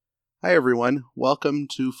Hi, everyone. Welcome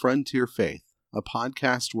to Frontier Faith, a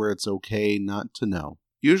podcast where it's okay not to know.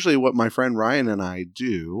 Usually what my friend Ryan and I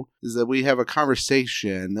do is that we have a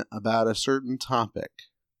conversation about a certain topic.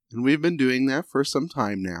 And we've been doing that for some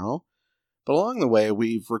time now. But along the way,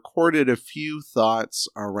 we've recorded a few thoughts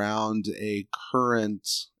around a current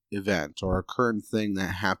event or a current thing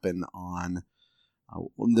that happened on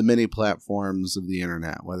the many platforms of the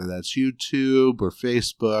internet, whether that's YouTube or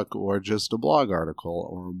Facebook or just a blog article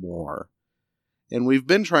or more. And we've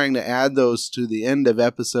been trying to add those to the end of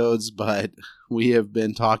episodes, but we have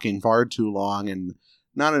been talking far too long and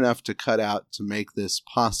not enough to cut out to make this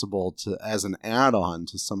possible as an add-on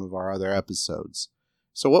to some of our other episodes.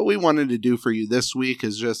 So what we wanted to do for you this week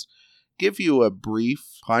is just give you a brief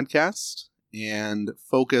podcast and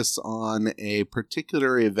focus on a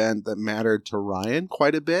particular event that mattered to Ryan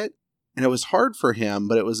quite a bit. And it was hard for him,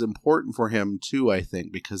 but it was important for him too, I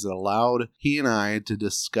think, because it allowed he and I to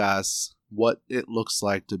discuss what it looks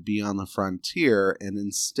like to be on the frontier, and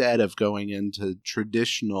instead of going into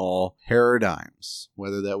traditional paradigms,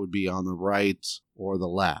 whether that would be on the right or the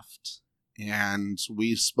left. And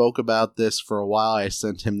we spoke about this for a while. I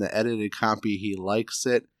sent him the edited copy. He likes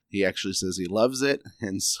it. He actually says he loves it.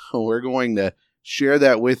 And so we're going to share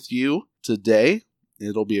that with you today.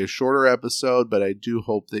 It'll be a shorter episode, but I do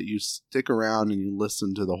hope that you stick around and you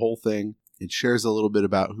listen to the whole thing. It shares a little bit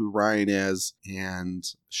about who Ryan is and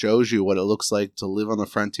shows you what it looks like to live on the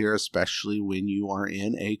frontier, especially when you are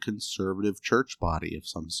in a conservative church body of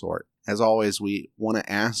some sort. As always, we want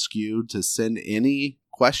to ask you to send any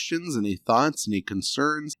questions, any thoughts, any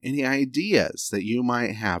concerns, any ideas that you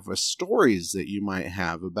might have, or stories that you might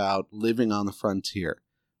have about living on the frontier.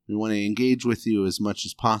 We want to engage with you as much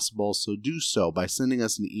as possible, so do so by sending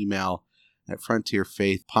us an email at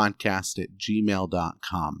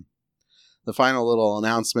frontierfaithpodcast@gmail.com. The final little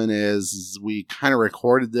announcement is we kind of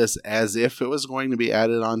recorded this as if it was going to be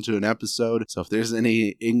added onto an episode, so if there's any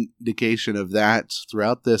indication of that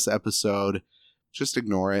throughout this episode, just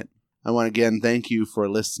ignore it. I want to again thank you for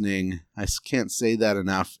listening. I can't say that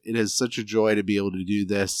enough. It is such a joy to be able to do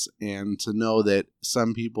this and to know that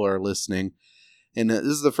some people are listening. And this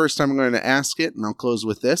is the first time I'm going to ask it, and I'll close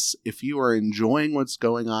with this. If you are enjoying what's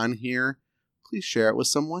going on here, please share it with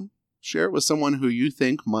someone. Share it with someone who you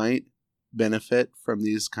think might benefit from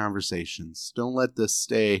these conversations. Don't let this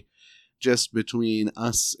stay just between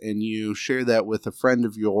us and you. Share that with a friend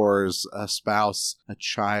of yours, a spouse, a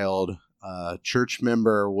child, a church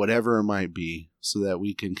member, whatever it might be, so that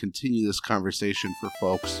we can continue this conversation for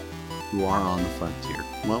folks who are on the frontier.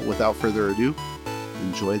 Well, without further ado,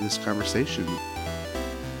 enjoy this conversation.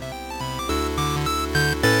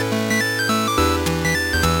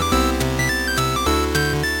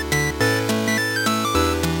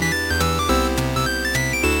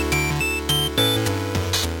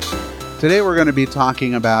 Today we're going to be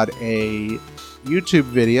talking about a YouTube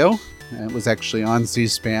video. It was actually on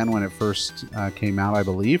C-SPAN when it first came out, I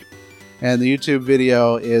believe. And the YouTube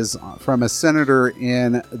video is from a senator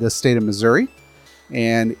in the state of Missouri.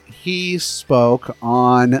 And he spoke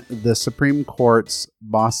on the Supreme Court's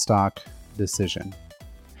Bostock decision.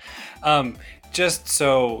 Just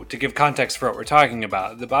so to give context for what we're talking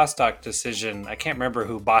about, the Bostock decision, I can't remember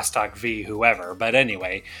who Bostock v. whoever, but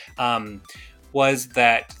anyway, was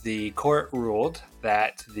that the court ruled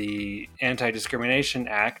that the Anti-Discrimination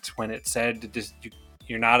Act, when it said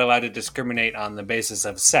you're not allowed to discriminate on the basis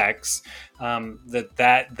of sex,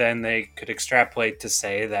 that then they could extrapolate to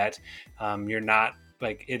say that you're not,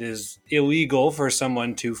 like, it is illegal for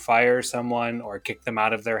someone to fire someone or kick them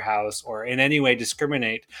out of their house or in any way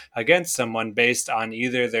discriminate against someone based on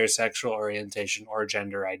either their sexual orientation or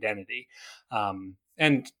gender identity.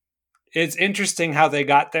 And it's interesting how they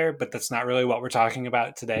got there, but that's not really what we're talking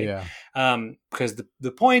about today. Yeah. Because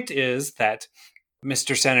the point is that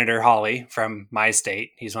Mr. Senator Hawley from my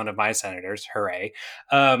state, he's one of my senators, hooray,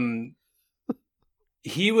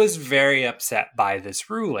 he was very upset by this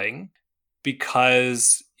ruling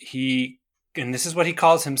because and this is what he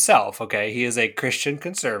calls himself, okay? He is a Christian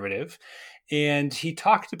conservative, and he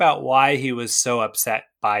talked about why he was so upset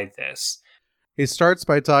by this. He starts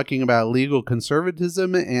by talking about legal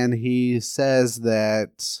conservatism, and he says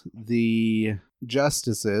that the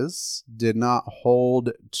justices did not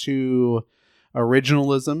hold to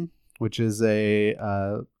originalism, which is a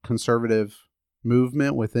conservative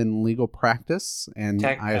movement within legal practice. And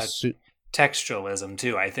I assume textualism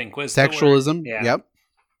too, I think was textualism. Yeah. Yep.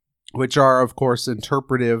 Which are, of course,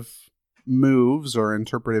 interpretive moves or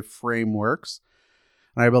interpretive frameworks.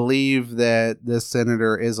 And I believe that this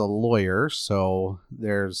senator is a lawyer, so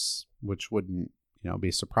which wouldn't,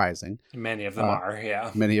 be surprising. Many of them are,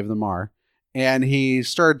 yeah. Many of them are. And he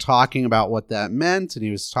started talking about what that meant, and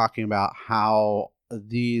he was talking about how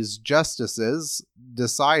these justices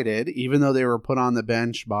decided, even though they were put on the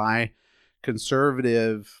bench by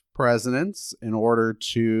conservative presidents in order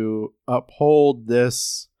to uphold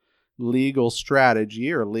this legal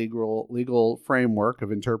strategy or legal framework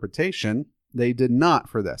of interpretation, they did not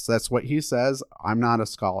for this. That's what he says. I'm not a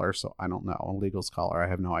scholar, so I don't know. A legal scholar, I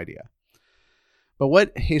have no idea. But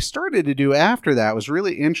what he started to do after that was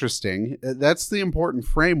really interesting. That's the important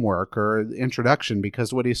framework or introduction,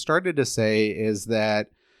 because what he started to say is that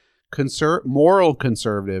moral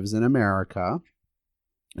conservatives in America,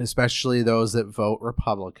 especially those that vote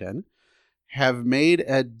Republican, have made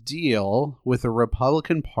a deal with the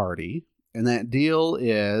Republican Party. And that deal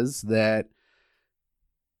is that,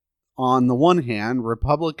 on the one hand,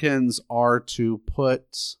 Republicans are to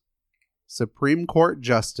put Supreme Court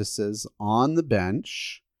justices on the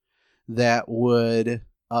bench that would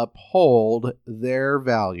uphold their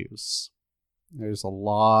values. There's a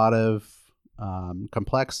lot of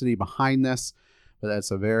complexity behind this, but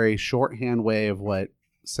that's a very shorthand way of what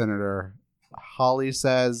Senator Hawley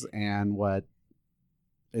says and what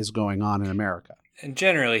is going on in America. And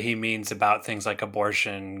generally he means about things like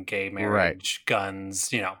abortion, gay marriage,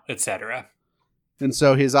 guns, etc. And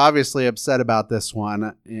so he's obviously upset about this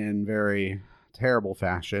one in very terrible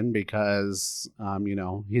fashion because,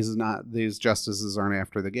 these justices aren't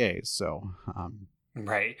after the gays. So,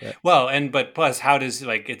 right. Well, but plus, how does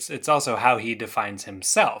it's also how he defines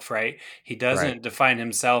himself, right? He doesn't define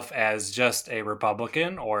himself as just a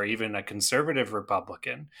Republican or even a conservative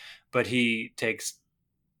Republican, but he takes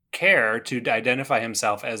care to identify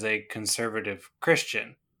himself as a conservative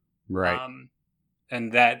Christian. Right.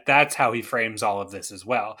 And that's how he frames all of this as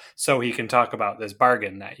well. So he can talk about this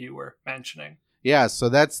bargain that you were mentioning. Yeah, so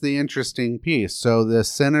that's the interesting piece. So the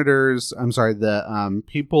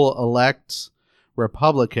people elect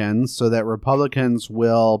Republicans so that Republicans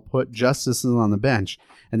will put justices on the bench.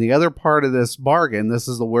 And the other part of this bargain, this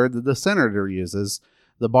is the word that the senator uses,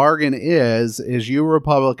 the bargain is you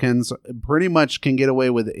Republicans pretty much can get away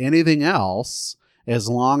with anything else as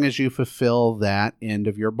long as you fulfill that end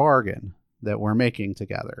of your bargain that we're making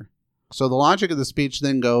together. So the logic of the speech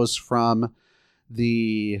then goes from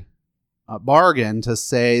the bargain to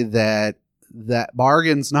say that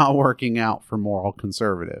bargain's not working out for moral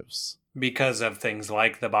conservatives. Because of things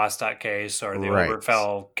like the Bostock case or the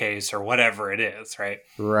Obergefell case or whatever it is, right?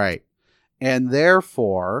 Right. And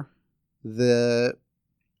therefore, the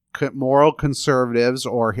moral conservatives,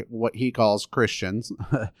 or what he calls Christians.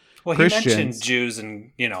 Well, Christians, he mentioned Jews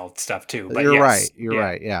and, stuff too. But you're right. You're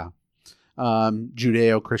right. Yeah.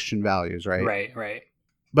 Judeo-Christian values, right? Right.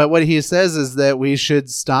 But what he says is that we should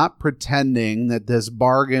stop pretending that this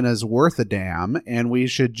bargain is worth a damn, and we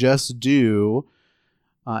should just do...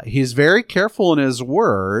 he's very careful in his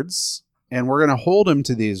words, and we're going to hold him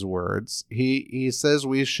to these words. He says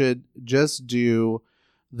we should just do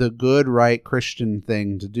the good, right Christian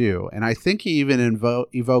thing to do. And I think he even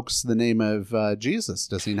evokes the name of Jesus,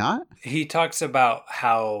 does he not? He talks about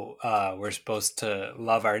how we're supposed to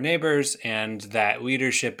love our neighbors and that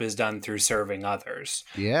leadership is done through serving others.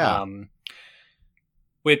 Yeah.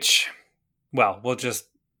 Which, well, we'll just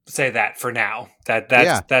say that for now.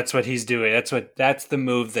 That's what he's doing. That's the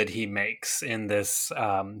move that he makes in this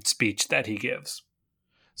speech that he gives.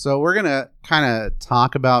 So we're going to kind of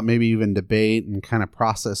talk about, maybe even debate and kind of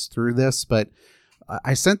process through this. But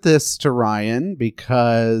I sent this to Ryan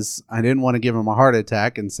because I didn't want to give him a heart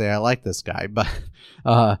attack and say I like this guy. But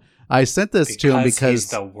I sent this to him because he's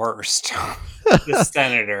the worst. The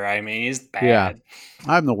senator. I mean, he's bad. Yeah,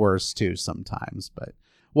 I'm the worst too sometimes. But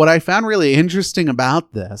what I found really interesting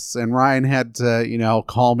about this, and Ryan had to,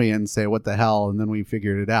 call me and say, what the hell? And then we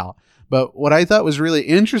figured it out. But what I thought was really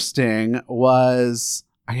interesting was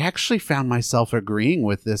I actually found myself agreeing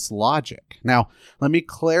with this logic. Now, let me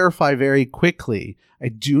clarify very quickly. I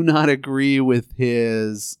do not agree with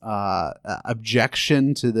his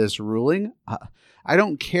objection to this ruling. I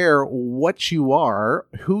don't care what you are,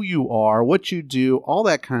 who you are, what you do, all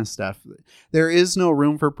that kind of stuff. There is no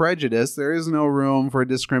room for prejudice. There is no room for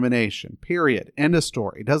discrimination, period. End of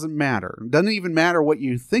story. It doesn't matter. It doesn't even matter what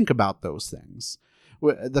you think about those things.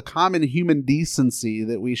 The common human decency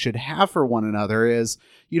that we should have for one another is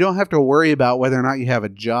you don't have to worry about whether or not you have a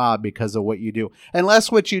job because of what you do,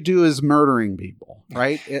 unless what you do is murdering people,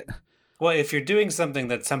 right? Well, if you're doing something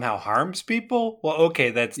that somehow harms people, well, okay,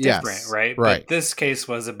 that's different, yes, right? Right. But this case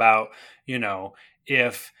was about,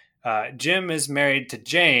 if Jim is married to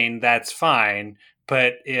Jane, that's fine.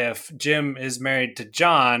 But if Jim is married to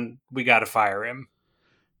John, we got to fire him.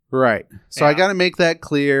 Right. So Yeah. I got to make that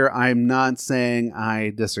clear. I'm not saying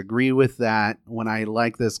I disagree with that when I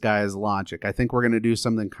like this guy's logic. I think we're going to do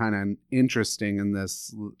something kind of interesting in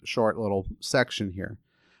this short little section here.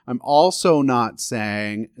 I'm also not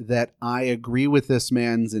saying that I agree with this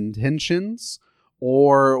man's intentions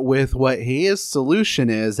or with what his solution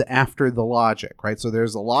is after the logic, right? So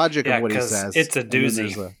there's a logic of what he says. It's a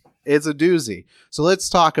doozy. It's a doozy. So let's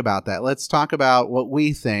talk about that. Let's talk about what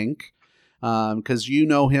we think. Because you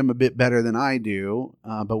know him a bit better than I do,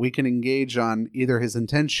 but we can engage on either his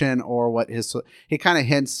intention or what he kind of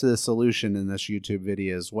hints to the solution in this YouTube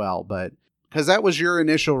video as well. But because that was your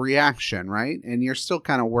initial reaction, right? And you're still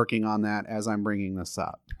kind of working on that as I'm bringing this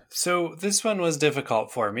up. So this one was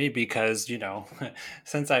difficult for me because,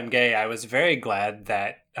 since I'm gay, I was very glad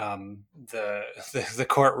that the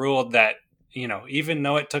court ruled that, even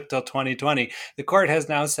though it took till 2020, the court has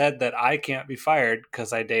now said that I can't be fired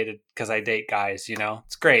because I date guys.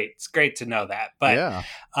 It's great. It's great to know that. But yeah.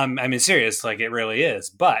 I mean, serious, like it really is.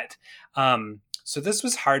 But so this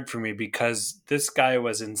was hard for me because this guy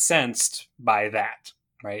was incensed by that.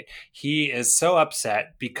 Right. He is so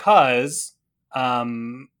upset because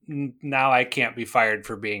now I can't be fired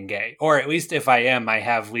for being gay, or at least if I am, I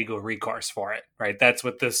have legal recourse for it. Right. That's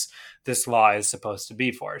what this law is supposed to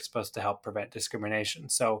be for. It's supposed to help prevent discrimination.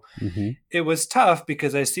 So It was tough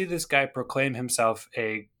because I see this guy proclaim himself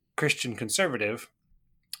a Christian conservative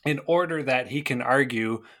in order that he can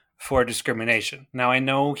argue for discrimination. Now, I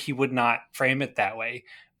know he would not frame it that way,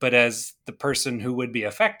 but as the person who would be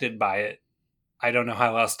affected by it, I don't know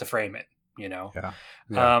how else to frame it, Yeah.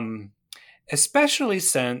 Especially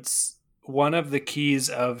since one of the keys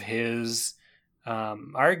of his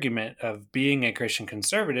argument of being a Christian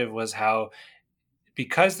conservative was how,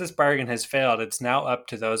 because this bargain has failed, it's now up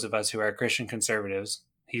to those of us who are Christian conservatives,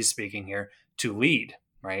 he's speaking here, to lead,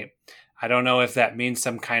 right? I don't know if that means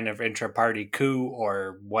some kind of intra-party coup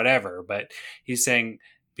or whatever, but he's saying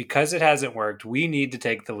because it hasn't worked, we need to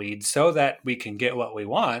take the lead so that we can get what we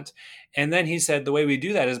want. And then he said the way we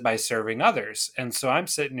do that is by serving others. And so I'm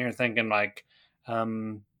sitting here thinking like,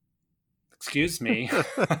 excuse me,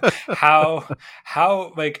 how,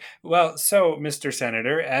 well, so Mr.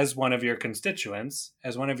 Senator, as one of your constituents,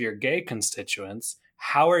 as one of your gay constituents,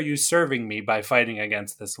 how are you serving me by fighting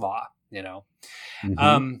against this law?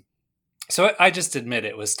 So I just admit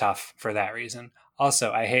it was tough for that reason.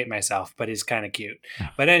 Also, I hate myself, but he's kind of cute.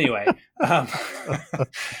 But anyway,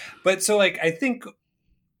 but so like, I think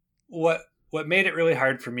what made it really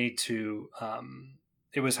hard for me to,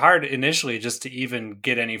 it was hard initially just to even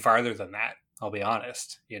get any farther than that. I'll be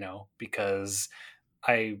honest, because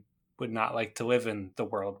I would not like to live in the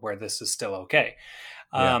world where this is still okay.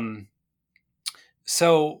 Yeah.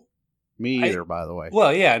 So me either, by the way.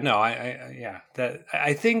 Well, yeah, no,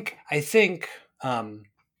 I think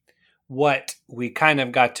what we kind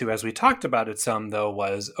of got to as we talked about it some though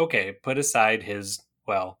was, okay, put aside his,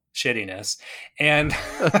 shittiness and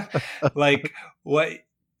like what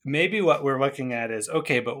we're looking at is,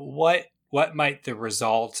 okay, but what might the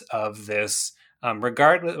result of this,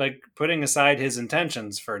 regardless, like putting aside his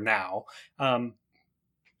intentions for now,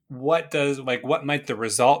 what might the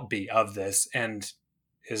result be of this? And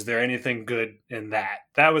is there anything good in that?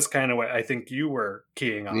 That was kind of what I think you were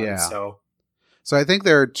keying on. Yeah. So I think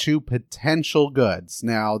there are two potential goods.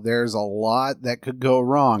 Now, there's a lot that could go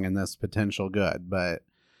wrong in this potential good, but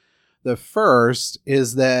the first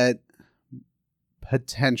is that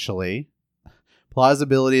potentially,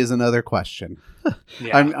 plausibility is another question.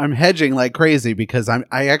 Yeah. I'm hedging like crazy because I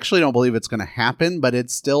actually don't believe it's going to happen, but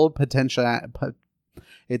it's still a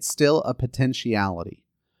potentiality.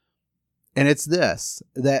 And it's this,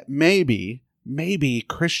 that maybe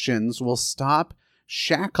Christians will stop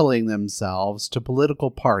shackling themselves to political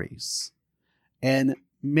parties. And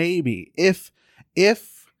maybe if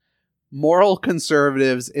moral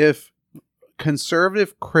conservatives, if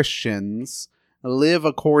conservative Christians live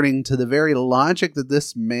according to the very logic that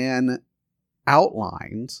this man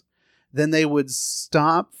outlined, then they would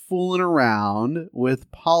stop fooling around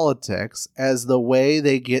with politics as the way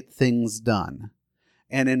they get things done.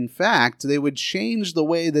 And in fact, they would change the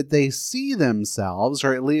way that they see themselves,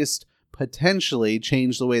 or at least potentially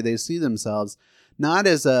change the way they see themselves, not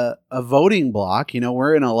as a voting block.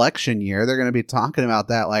 We're in election year. They're going to be talking about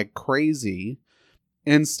that like crazy.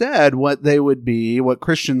 Instead, what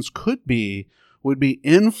Christians could be, would be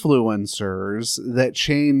influencers that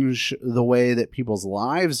change the way that people's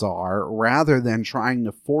lives are, rather than trying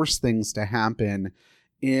to force things to happen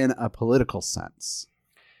in a political sense.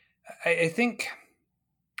 I think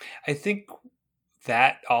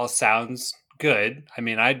that all sounds good. I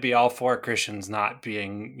mean, I'd be all for Christians not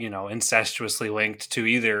being, incestuously linked to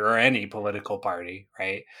either or any political party,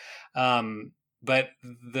 right? But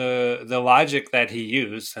the logic that he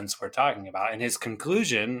used, since we're talking about, and his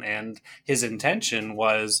conclusion and his intention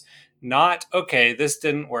was not, okay, this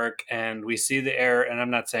didn't work, and we see the error. And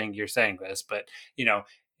I'm not saying you're saying this, but he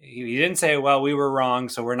didn't say, well, we were wrong,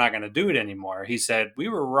 so we're not going to do it anymore. He said, we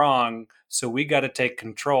were wrong, so we got to take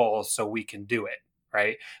control so we can do it.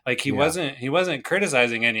 Right. Like he wasn't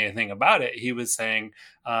criticizing anything about it. He was saying,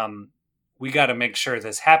 we got to make sure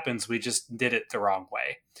this happens. We just did it the wrong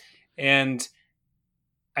way. And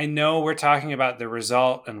I know we're talking about the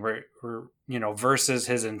result and we're versus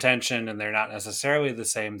his intention, and they're not necessarily the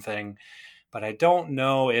same thing. But I don't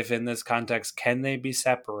know if in this context, can they be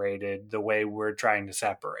separated the way we're trying to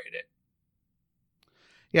separate it?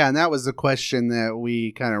 Yeah, and that was the question that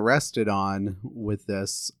we kind of rested on with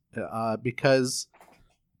this, because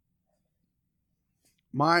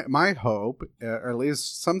my hope, or at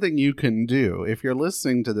least something you can do, if you're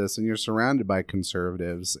listening to this and you're surrounded by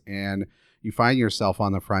conservatives and you find yourself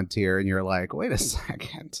on the frontier and you're like, wait a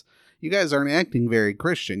second, you guys aren't acting very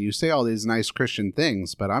Christian. You say all these nice Christian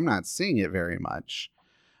things, but I'm not seeing it very much.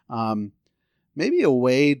 Maybe a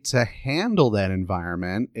way to handle that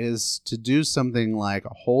environment is to do something like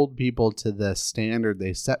hold people to the standard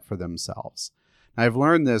they set for themselves. I've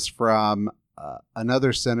learned this from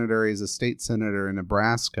another senator. He's a state senator in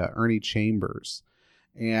Nebraska, Ernie Chambers.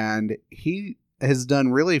 And he has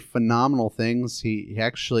done really phenomenal things. He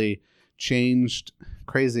actually changed,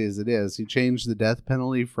 crazy as it is, he changed the death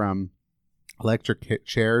penalty from electric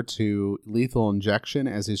chair to lethal injection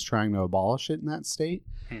as he's trying to abolish it in that state.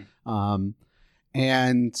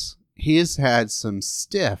 And he has had some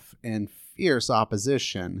stiff and fierce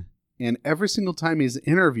opposition. And every single time he's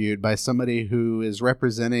interviewed by somebody who is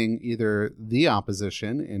representing either the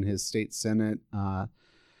opposition in his state Senate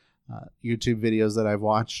YouTube videos that I've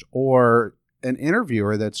watched, or an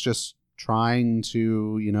interviewer that's just trying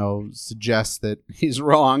to, suggest that he's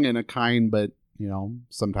wrong in a kind but,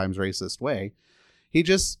 sometimes racist way, he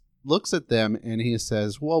just looks at them and he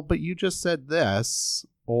says, well, but you just said this,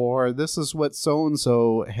 or this is what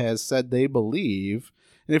so-and-so has said they believe.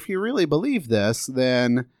 And if you really believe this,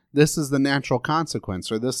 then this is the natural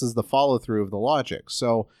consequence, or this is the follow-through of the logic.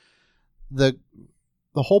 So the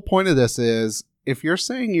whole point of this is, if you're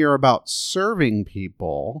saying you're about serving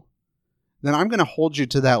people, then I'm going to hold you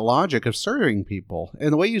to that logic of serving people.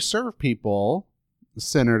 And the way you serve people,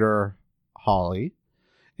 Senator Hawley,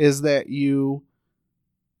 is that you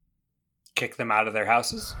kick them out of their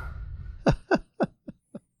houses.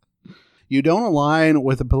 You don't align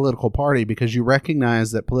with a political party because you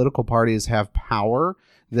recognize that political parties have power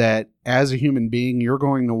that as a human being you're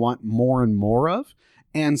going to want more and more of.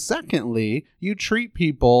 And secondly, you treat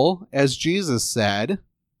people, as Jesus said,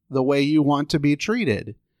 the way you want to be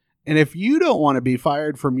treated. And if you don't want to be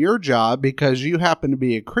fired from your job because you happen to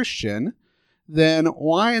be a Christian, then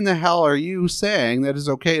why in the hell are you saying that it's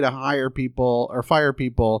okay to hire people or fire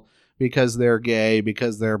people because they're gay,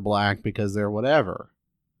 because they're black, because they're whatever?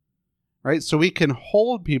 Right? So we can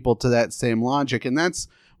hold people to that same logic. And that's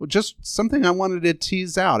just something I wanted to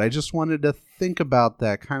tease out. I just wanted to think about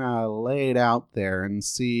that, kind of lay it out there and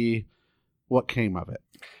see what came of it.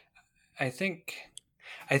 I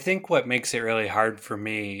think what makes it really hard for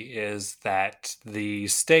me is that the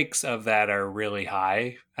stakes of that are really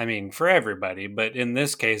high. I mean, for everybody, but in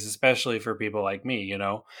this case, especially for people like me,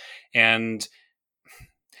 and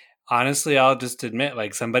honestly, I'll just admit,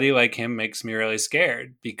 like, somebody like him makes me really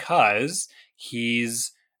scared because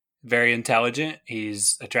he's very intelligent.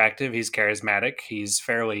 He's attractive. He's charismatic. He's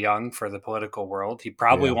fairly young for the political world. He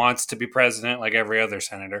probably wants to be president like every other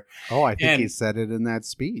senator. Oh, I think he said it in that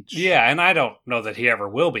speech. Yeah, and I don't know that he ever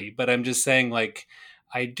will be, but I'm just saying, like,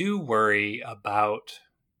 I do worry about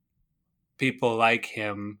people like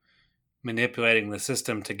him manipulating the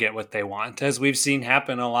system to get what they want, as we've seen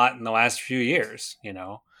happen a lot in the last few years,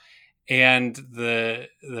 and the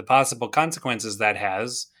possible consequences that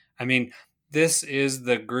has. I mean, this is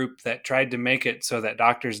the group that tried to make it so that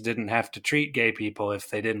doctors didn't have to treat gay people if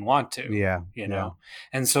they didn't want to. Yeah.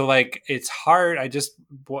 And so, like, it's hard. I just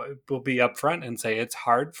will be upfront and say it's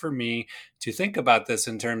hard for me to think about this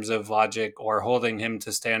in terms of logic or holding him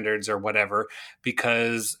to standards or whatever,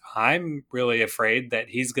 because I'm really afraid that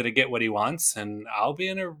he's going to get what he wants and I'll be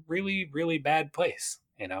in a really, really bad place,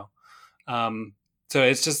 So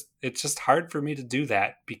it's just hard for me to do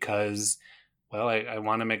that because, well, I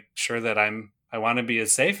want to make sure that I want to be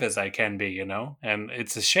as safe as I can be, and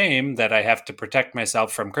it's a shame that I have to protect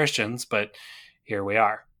myself from Christians, but here we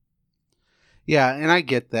are. Yeah. And I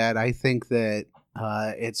get that. I think that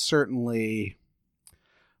it's certainly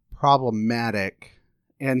problematic.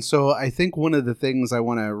 And so I think one of the things I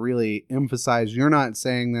want to really emphasize, you're not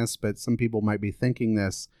saying this, but some people might be thinking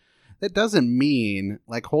this. That doesn't mean,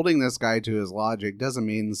 like, holding this guy to his logic doesn't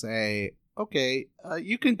mean say, okay,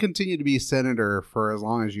 you can continue to be senator for as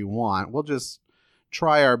long as you want. We'll just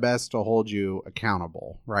try our best to hold you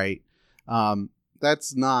accountable, right?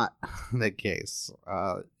 That's not the case.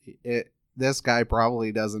 This guy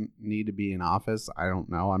probably doesn't need to be in office. I don't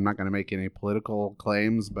know. I'm not going to make any political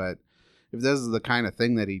claims, but if this is the kind of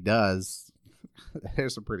thing that he does,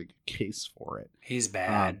 there's a pretty good case for it. He's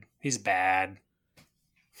bad. He's bad.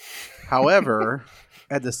 However,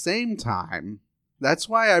 at the same time, that's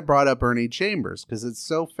why I brought up Ernie Chambers, because it's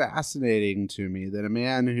so fascinating to me that a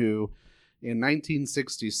man who in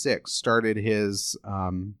 1966 started his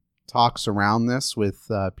talks around this with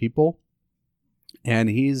people, and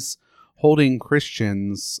he's holding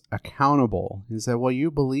Christians accountable. He said, well,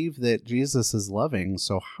 you believe that Jesus is loving,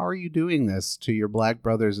 so how are you doing this to your black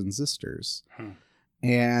brothers and sisters?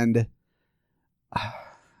 And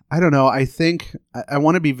I don't know. I think I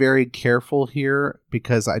want to be very careful here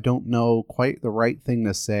because I don't know quite the right thing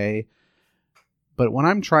to say. But what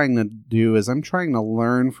I'm trying to do is I'm trying to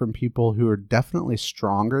learn from people who are definitely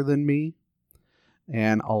stronger than me.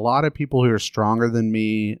 And a lot of people who are stronger than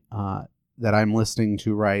me that I'm listening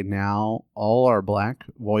to right now, all are black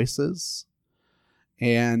voices.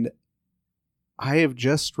 And I have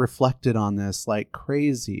just reflected on this like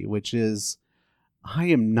crazy, which is I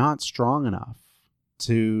am not strong enough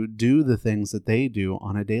to do the things that they do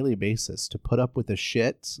on a daily basis, to put up with the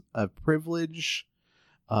shit of privilege,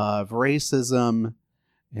 of racism,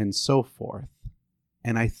 and so forth.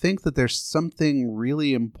 And I think that there's something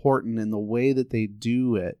really important in the way that they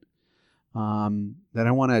do it that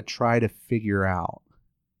I want to try to figure out.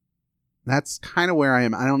 That's kind of where I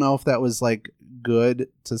am. I don't know if that was like good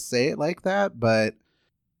to say it like that, but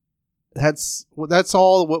that's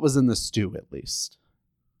all what was in the stew, at least.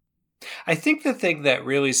 I think the thing that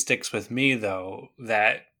really sticks with me, though,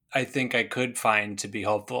 that I think I could find to be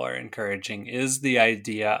helpful or encouraging is the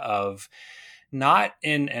idea of not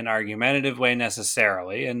in an argumentative way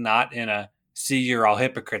necessarily, and not in a see you're all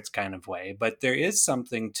hypocrites kind of way, but there is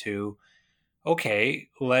something to, okay,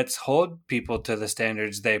 let's hold people to the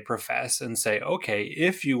standards they profess and say, okay,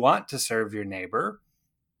 if you want to serve your neighbor,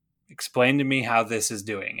 explain to me how this is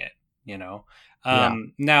doing it, you know?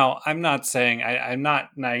 Now, I'm not saying I'm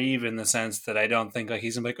not naive in the sense that I don't think like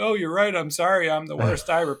he's like, oh, you're right. I'm sorry. I'm the worst.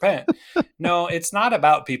 I repent. No, it's not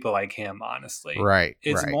about people like him, honestly. Right.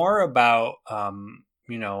 It's more about,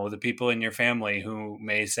 the people in your family who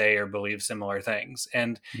may say or believe similar things.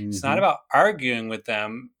 And it's not about arguing with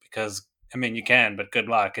them because, I mean, you can, but good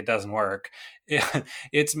luck. It doesn't work.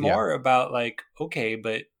 It's more about like, okay,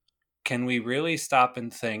 but can we really stop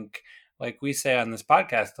and think, like we say on this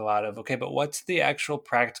podcast a lot of, okay, but what's the actual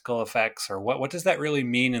practical effects, or what does that really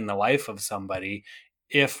mean in the life of somebody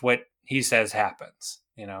if what he says happens,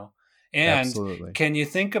 you know? And Absolutely. Can you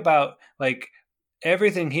think about, like,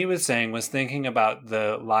 everything he was saying was thinking about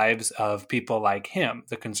the lives of people like him,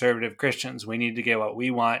 the conservative Christians. We need to get what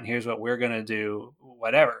we want. Here's what we're going to do,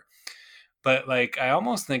 whatever. But like, I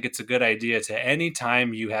almost think it's a good idea to, any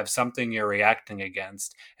time you have something you're reacting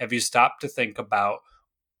against, have you stopped to think about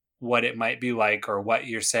what it might be like, or what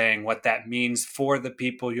you're saying, what that means for the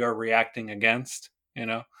people you're reacting against, you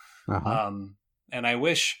know? And I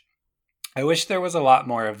wish there was a lot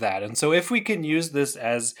more of that. And so if we can use this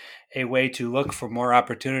as a way to look for more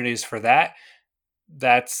opportunities for that,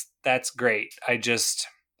 that's great.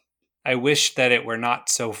 I wish that it were not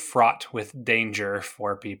so fraught with danger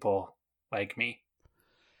for people like me.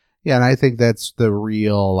 Yeah. And I think that's the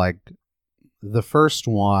real, like, the first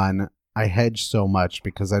one, I hedge so much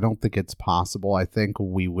because I don't think it's possible. I think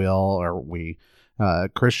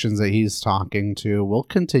Christians that he's talking to will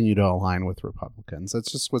continue to align with Republicans.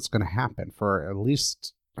 That's just what's going to happen for at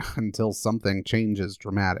least until something changes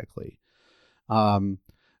dramatically. The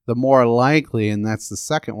more likely, and that's the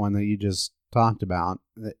second one that you just talked about,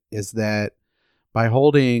 is that by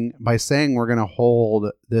saying we're going to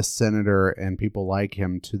hold this senator and people like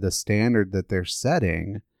him to the standard that they're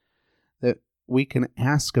setting, that we can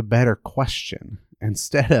ask a better question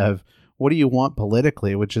instead of, what do you want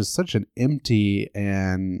politically, which is such an empty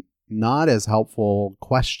and not as helpful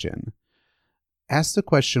question. Ask the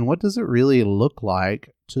question, what does it really look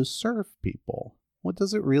like to serve people? What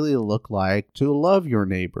does it really look like to love your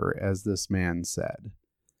neighbor, as this man said?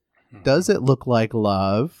 Does it look like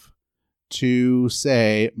love to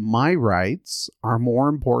say, my rights are more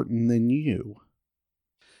important than you?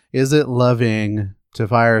 Is it loving to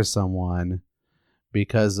fire someone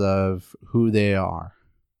because of who they are.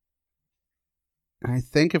 And I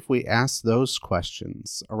think if we ask those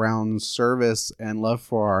questions around service and love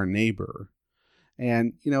for our neighbor,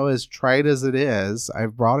 and, as trite as it is,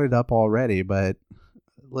 I've brought it up already, but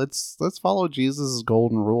let's follow Jesus'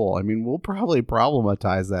 golden rule. I mean, we'll probably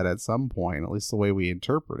problematize that at some point, at least the way we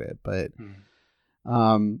interpret it. But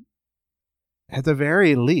at the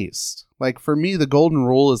very least, like for me, the golden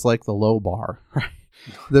rule is like the low bar, right?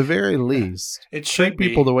 The very least, it should treat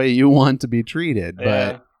people the way you want to be treated.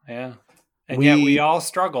 But and yet we all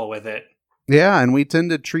struggle with it. Yeah, and we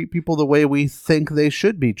tend to treat people the way we think they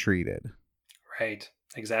should be treated. Right.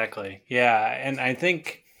 Exactly. Yeah, and I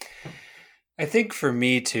think for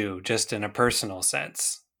me too, just in a personal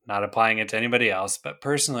sense, not applying it to anybody else, but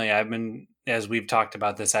personally, as we've talked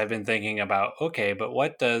about this, I've been thinking about, okay, but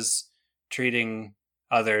what does treating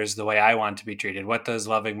others the way I want to be treated? What does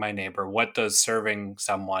loving my neighbor? What does serving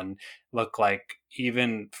someone look like,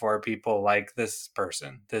 even for people like this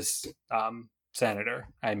person, this senator?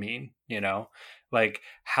 I mean, like,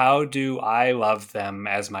 how do I love them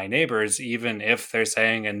as my neighbors, even if they're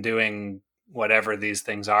saying and doing whatever these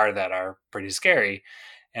things are that are pretty scary?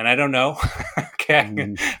 And I don't know.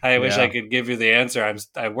 Okay. I wish I could give you the answer.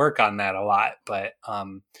 I work on that a lot, but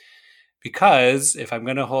because if I'm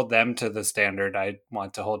going to hold them to the standard, I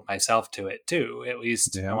want to hold myself to it too. At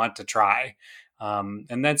least I want to try.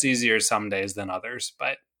 And that's easier some days than others,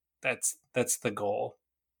 but that's the goal.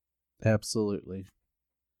 Absolutely.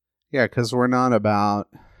 Yeah, because we're not about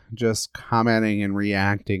just commenting and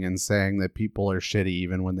reacting and saying that people are shitty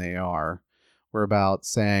even when they are. We're about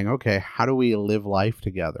saying, okay, how do we live life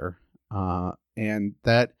together? And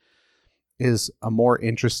that is a more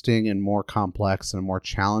interesting and more complex and more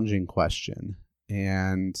challenging question.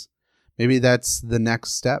 And maybe that's the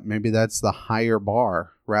next step. Maybe that's the higher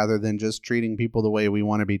bar. Rather than just treating people the way we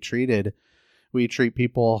want to be treated, we treat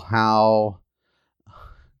people how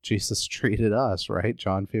Jesus treated us, right?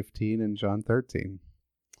 John 15 and John 13.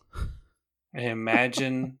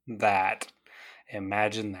 Imagine that.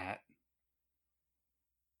 Imagine that.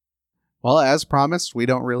 Well, as promised, we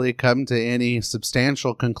don't really come to any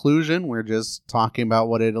substantial conclusion. We're just talking about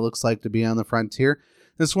what it looks like to be on the frontier.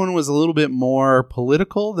 This one was a little bit more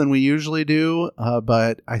political than we usually do,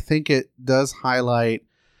 but I think it does highlight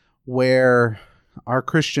where our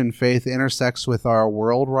Christian faith intersects with our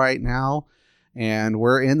world right now. And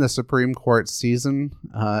we're in the Supreme Court season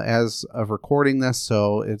as of recording this,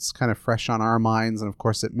 so it's kind of fresh on our minds. And of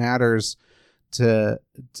course, it matters to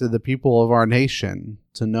the people of our nation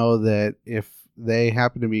to know that if they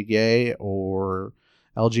happen to be gay or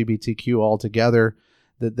LGBTQ altogether,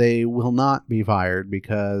 that they will not be fired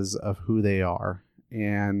because of who they are.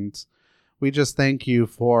 And we just thank you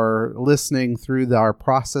for listening through our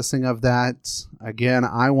processing of that. Again,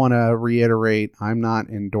 I want to reiterate, I'm not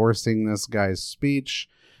endorsing this guy's speech.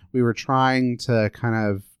 We were trying to kind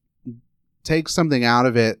of take something out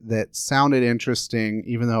of it that sounded interesting,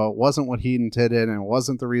 even though it wasn't what he intended and it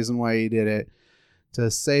wasn't the reason why he did it, to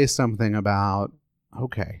say something about,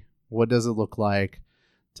 okay, what does it look like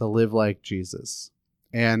to live like Jesus?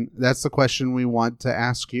 And that's the question we want to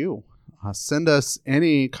ask you. Send us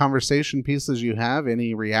any conversation pieces you have,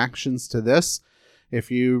 any reactions to this.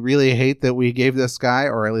 If you really hate that we gave this guy,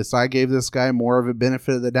 or at least I gave this guy, more of a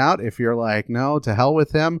benefit of the doubt, if you're like, no, to hell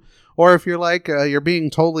with him, or if you're like, you're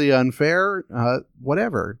being totally unfair,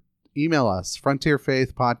 whatever, email us,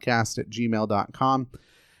 frontierfaithpodcast@gmail.com,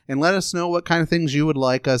 and let us know what kind of things you would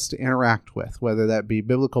like us to interact with, whether that be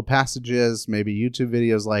biblical passages, maybe YouTube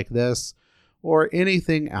videos like this, or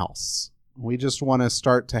anything else. We just want to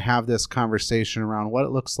start to have this conversation around what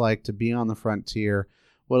it looks like to be on the frontier,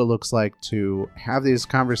 what it looks like to have these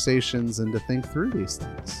conversations and to think through these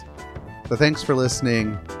things. So thanks for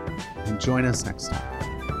listening, and join us next time.